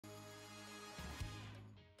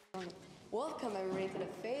Welcome everybody to the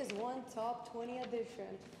Phase 1 Top 20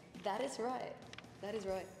 edition. That is right. That is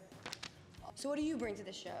right. So what do you bring to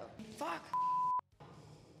the show? Fuck.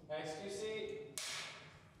 XQC.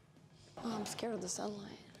 Oh, I'm scared of the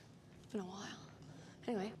sunlight. It's been a while.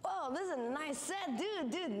 Anyway. Whoa, this is a nice set,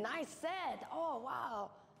 dude, nice set. Oh,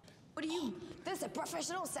 wow. What do you? This is a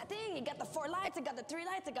professional setting. You got the 4 lights, you got the 3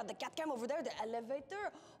 lights, you got the cat cam over there, the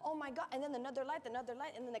elevator. Oh my God, and then another light, and then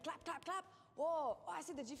the clap, clap, clap. Whoa, oh, I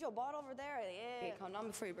see the G Fuel bottle over there. Yeah. Okay, calm down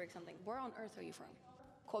before you break something. Where on earth are you from?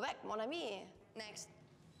 Quebec, mon ami. Next.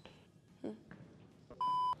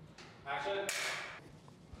 Action.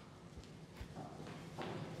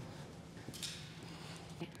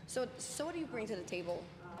 So what do you bring to the table?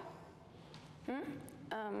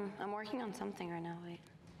 I'm working on something right now, wait.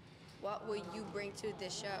 What will you bring to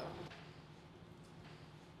this show?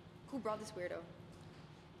 Who brought this weirdo?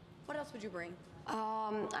 What else would you bring?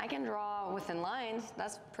 I can draw within lines.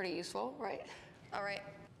 That's pretty useful, right? All right.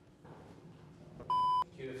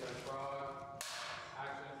 Cue the French frog.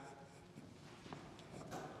 Action.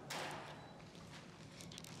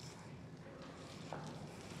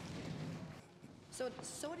 So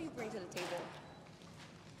what do you bring to the table?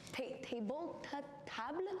 Table?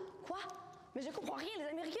 Quoi? Mais je comprends rien, les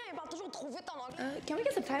Américains, ils parlent toujours trop vite en anglais. Can we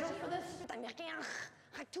get subtitles for this? Les Américains,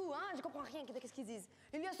 tout, hein? Je comprends rien, qu'est-ce qu'ils disent.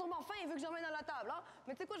 Il a sûrement faim, il veut que j'emmène à la table, hein?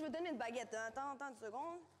 Mais tu sais quoi, je vais te donner une baguette. Attends une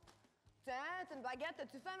seconde. Tiens, t'as une baguette,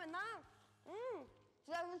 as-tu faim maintenant?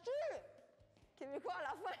 Tu la veux-tu? Québécois à la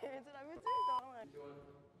fin, tu la veux-tu?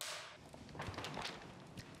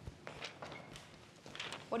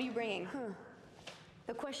 What are you bringing?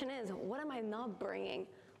 The question is, what am I not bringing?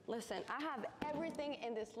 Listen, I have everything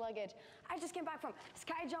in this luggage. I just came back from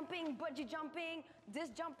sky jumping, bungee jumping, this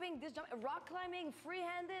jumping, rock climbing,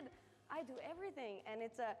 free-handed. I do everything, and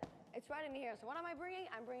it's right in here. So what am I bringing?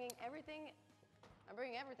 I'm bringing everything. I'm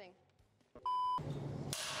bringing everything.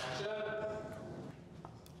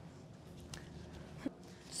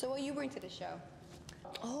 So what you bring to the show?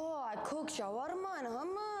 Oh, I cook shawarma and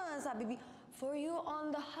hummus, habibi. For you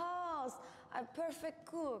on the house. I'm perfect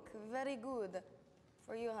cook, very good.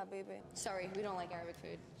 For you, habibi. Sorry, we don't like Arabic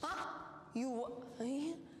food. Huh? You,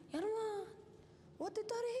 Yarma, what did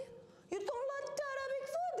that? You don't like Arabic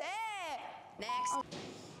food? Eh? Next.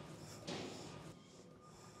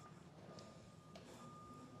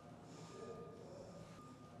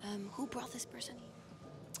 Who brought this person here?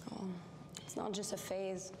 Oh, it's not just a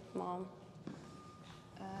phase, Mom.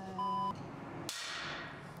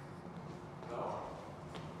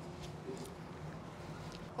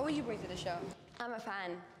 What will you bring to the show? I'm a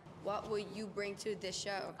fan. What will you bring to this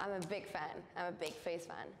show? I'm a big fan. I'm a big FaZe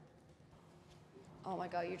fan. Oh my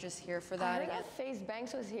God, you're just here for I that heard again? that FaZe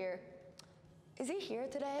Banks was here. Is he here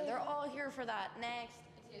today? They're all here for that. Next.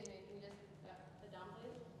 Excuse me, can you just sit down,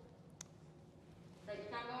 please? Right, you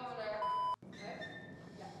can't go over there. Okay?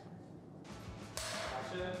 Yeah.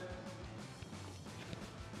 Action.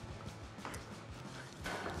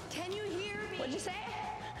 Can you hear me? What'd you say?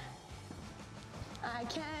 I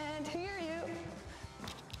can't hear you.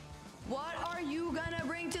 What are you gonna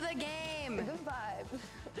bring to the game? Good vibe.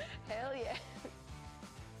 Hell yeah.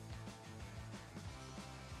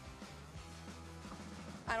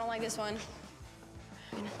 I don't like this one.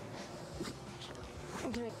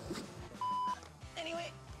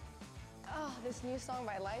 Anyway. Oh, this new song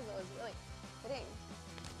by Liza is really fitting.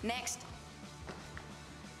 Next.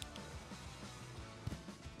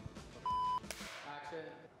 Action.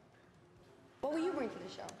 What will you bring to the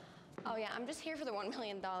show? Oh yeah, I'm just here for the $1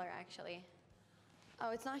 million actually. Oh,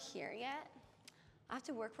 it's not here yet? I have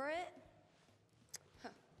to work for it? Huh.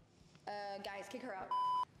 Guys, kick her out.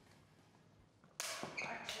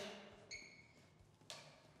 Action.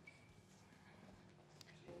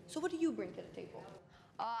 So what do you bring to the table?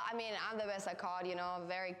 I mean, I'm the best at COD, you know,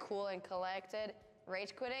 very cool and collected.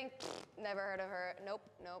 Rage quitting? Never heard of her. Nope,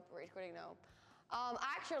 rage quitting, no.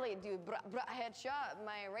 Actually, dude, headshot,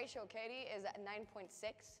 my ratio, Katie, is at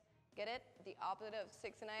 9.6. Get it? The opposite of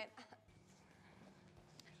 6 and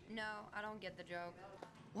 8. No, I don't get the joke.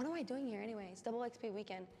 What am I doing here anyway? It's double XP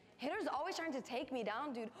weekend. Haters always trying to take me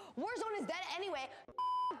down, dude. Warzone is dead anyway.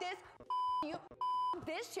 This, you,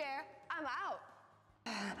 this chair, I'm out.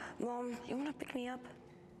 Mom, you wanna pick me up?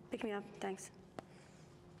 Pick me up, thanks.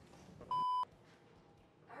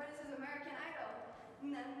 I heard this is American Idol.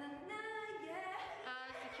 Na na na, yeah.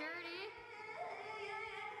 Security.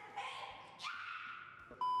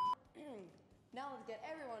 Now let's get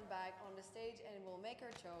everyone back on the stage and we'll make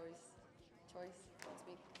our choice. Don't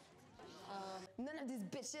speak. None of these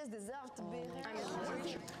bitches deserve to be here.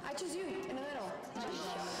 I choose you in the middle.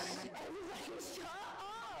 Shut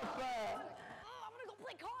up! Oh, I'm gonna go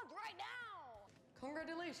play cards.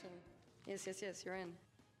 congratulations. Yes, yes, yes, you're in.